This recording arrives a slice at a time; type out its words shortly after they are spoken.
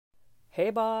Hey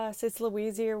boss, it's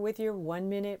Louise here with your 1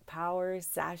 minute power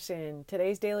session.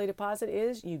 Today's daily deposit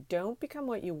is you don't become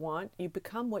what you want, you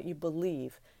become what you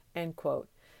believe. End quote.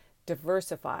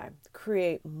 Diversify,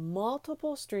 create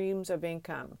multiple streams of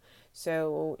income.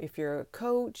 So if you're a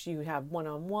coach, you have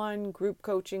one-on-one, group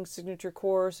coaching, signature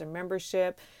course, and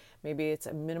membership. Maybe it's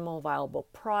a minimal viable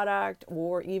product,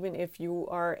 or even if you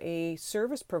are a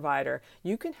service provider,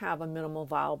 you can have a minimal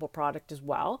viable product as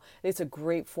well. It's a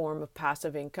great form of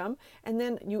passive income. And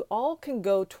then you all can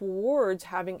go towards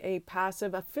having a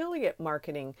passive affiliate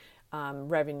marketing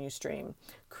revenue stream.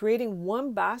 Creating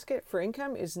one basket for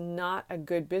income is not a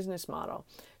good business model.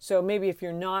 So maybe if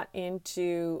you're not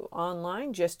into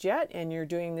online just yet and you're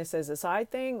doing this as a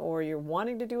side thing, or you're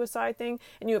wanting to do a side thing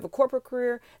and you have a corporate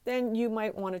career, then you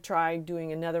might want to try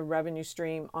doing another revenue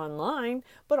stream online,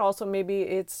 but also maybe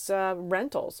it's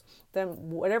rentals. Then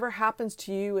whatever happens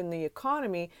to you in the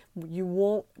economy, you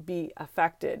won't be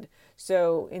affected.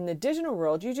 So in the digital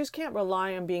world, you just can't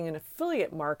rely on being an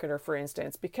affiliate marketer, for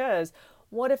instance, because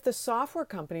what if the software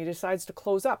company decides to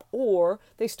close up or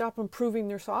they stop improving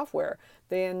their software?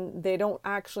 Then they don't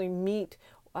actually meet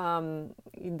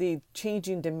the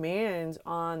changing demands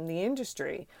on the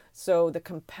industry. So the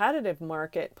competitive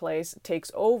marketplace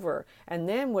takes over. And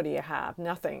then what do you have?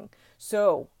 Nothing.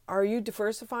 So are you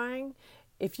diversifying?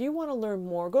 If you want to learn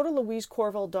more, go to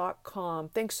louisecorville.com.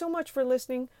 Thanks so much for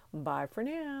listening. Bye for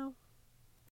now.